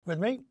With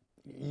me,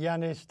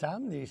 Jaanus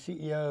Tamm, the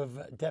CEO of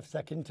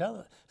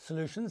DefSecIntel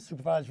Solutions,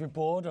 Supervisory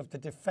Board of the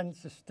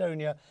Defence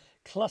Estonia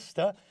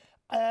cluster.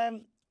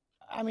 I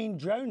mean,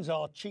 drones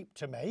are cheap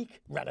to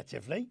make,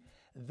 relatively.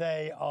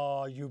 They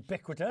are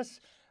ubiquitous.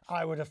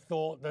 I would have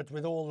thought that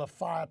with all the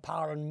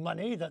firepower and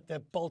money that the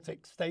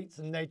Baltic states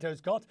and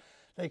NATO's got,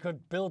 they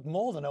could build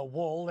more than a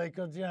wall. They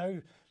could,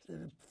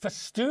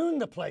 festoon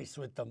the place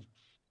with them.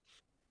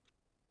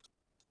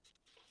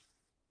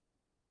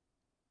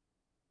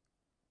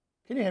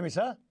 Can you hear me,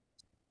 sir?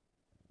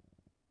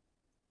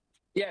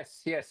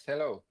 Yes,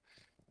 hello.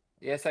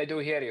 Yes, I do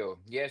hear you.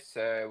 Yes,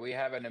 we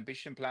have an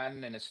ambition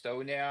plan in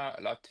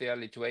Estonia, Latvia,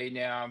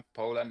 Lithuania,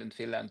 Poland, and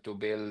Finland to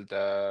build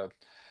a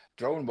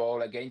drone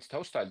wall against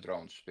hostile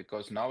drones,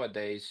 because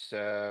nowadays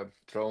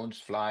drones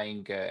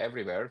flying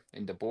everywhere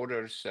in the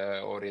borders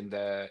or in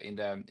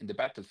the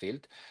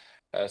battlefield,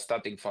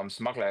 starting from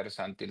smugglers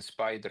until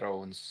spy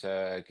drones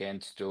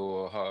against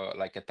to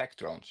like attack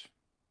drones.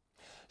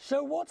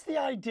 So what's the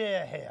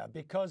idea here?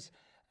 Because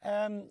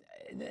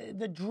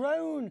the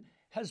drone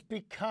has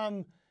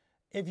become,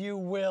 if you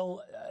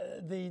will,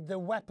 the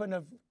weapon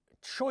of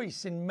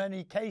choice in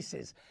many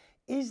cases.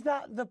 Is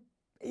that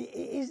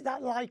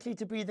likely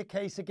to be the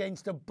case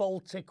against a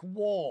Baltic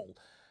wall?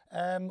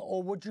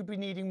 Or would you be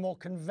needing more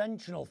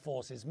conventional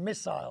forces,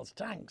 missiles,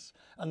 tanks,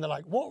 and the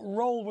like? What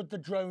role would the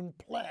drone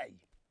play?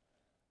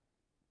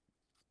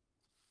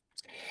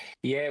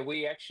 Yeah,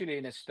 we actually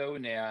in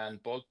Estonia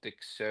and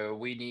Baltics,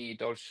 we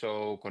need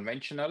also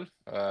conventional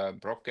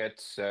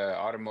rockets,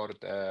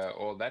 armored,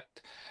 all that.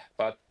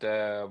 But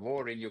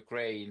war in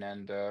Ukraine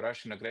and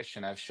Russian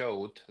aggression have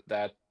showed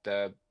that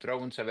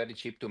drones are very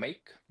cheap to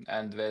make,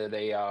 and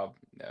they are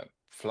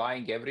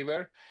flying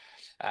everywhere.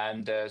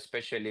 And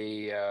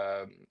especially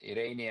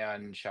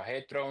Iranian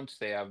Shahed drones,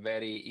 they are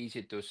very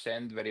easy to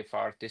send very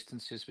far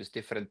distances with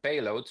different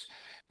payloads,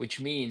 which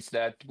means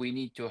that we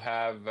need to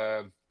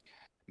have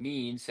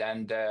means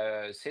and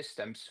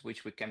systems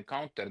which we can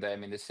counter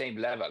them in the same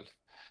level,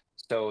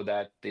 so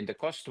that in the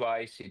cost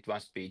wise it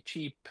must be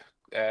cheap,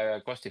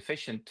 cost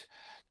efficient,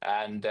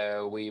 and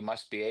we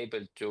must be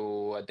able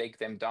to take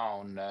them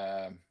down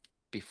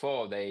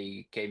before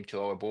they came to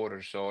our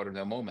borders or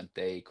the moment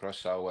they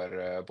cross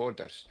our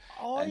borders.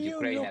 And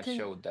Ukraine has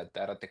showed that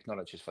there are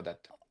technologies for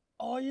that.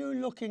 Are you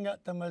looking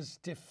at them as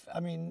I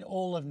mean,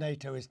 all of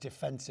NATO is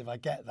defensive, I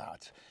get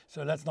that.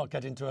 So let's not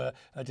get into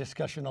a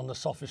discussion on the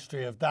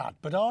sophistry of that.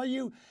 But are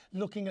you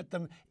looking at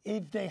them,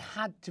 if they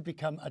had to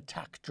become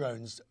attack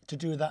drones, to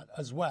do that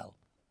as well?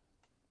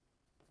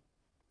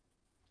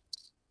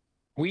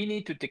 We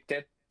need to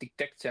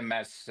detect them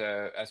as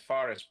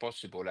far as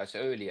possible, as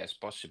early as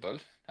possible.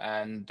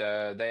 And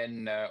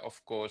then,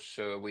 of course,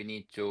 we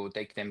need to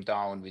take them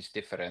down with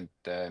different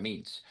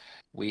means.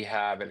 We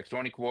have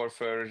electronic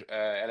warfare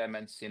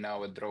elements in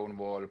our drone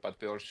wall, but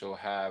we also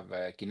have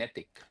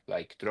kinetic,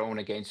 like drone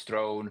against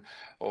drone,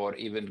 or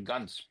even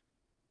guns.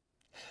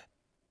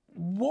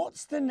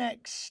 What's the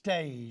next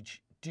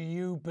stage, do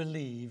you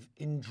believe,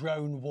 in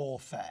drone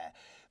warfare?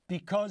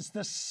 Because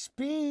the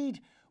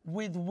speed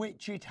with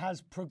which it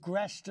has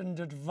progressed and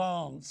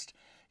advanced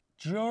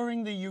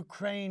during the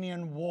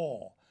Ukrainian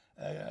war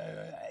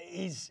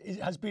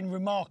has been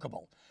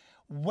remarkable.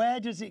 Where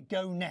does it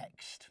go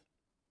next?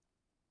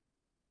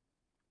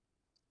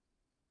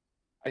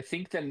 I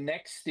think the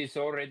next is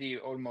already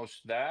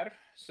almost there.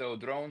 So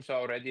drones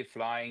are already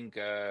flying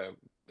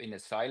in a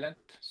silent,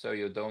 so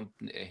you don't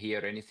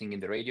hear anything in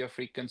the radio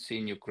frequency.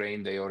 In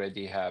Ukraine, they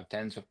already have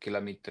tens of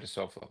kilometers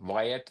of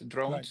wired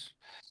drones.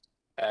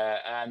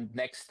 Right. And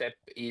next step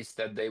is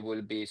that they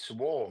will be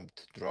swarmed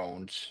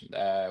drones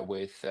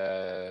with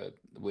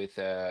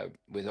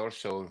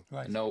also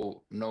right.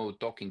 no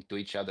talking to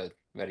each other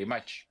very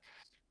much.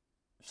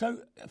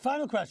 So,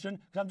 final question,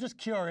 because I'm just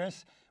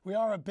curious. We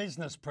are a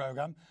business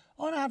program.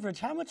 On average,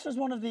 how much does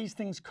one of these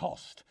things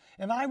cost?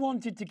 If I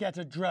wanted to get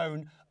a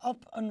drone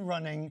up and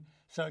running,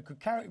 so it could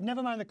carry,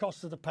 never mind the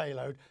cost of the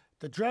payload,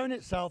 the drone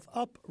itself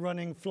up,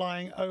 running,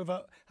 flying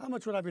over, how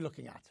much would I be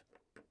looking at?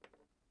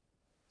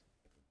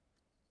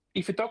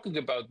 If you're talking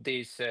about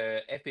these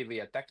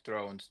FPV attack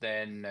drones,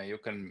 then you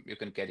can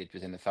get it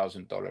within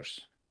 $1,000,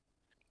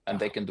 and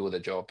they can do the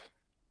job.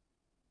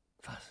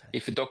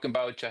 If you're talking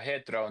about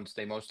Shahed drones,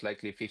 they most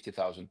likely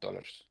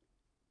 $50,000.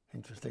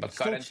 Interesting. But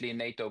currently in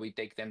NATO, we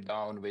take them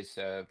down with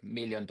 $1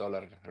 million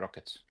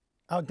rockets.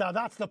 Oh,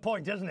 that's the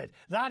point, isn't it?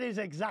 That is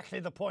exactly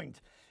the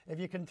point. If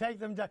you can take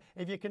them down,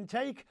 if you can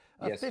take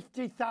a yes.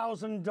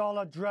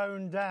 $50,000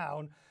 drone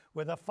down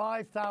with a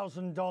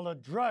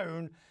 $5,000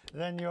 drone,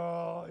 then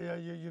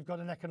you've got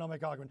an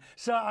economic argument.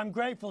 So I'm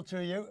grateful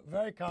to you.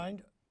 Very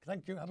kind.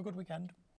 Thank you. Have a good weekend.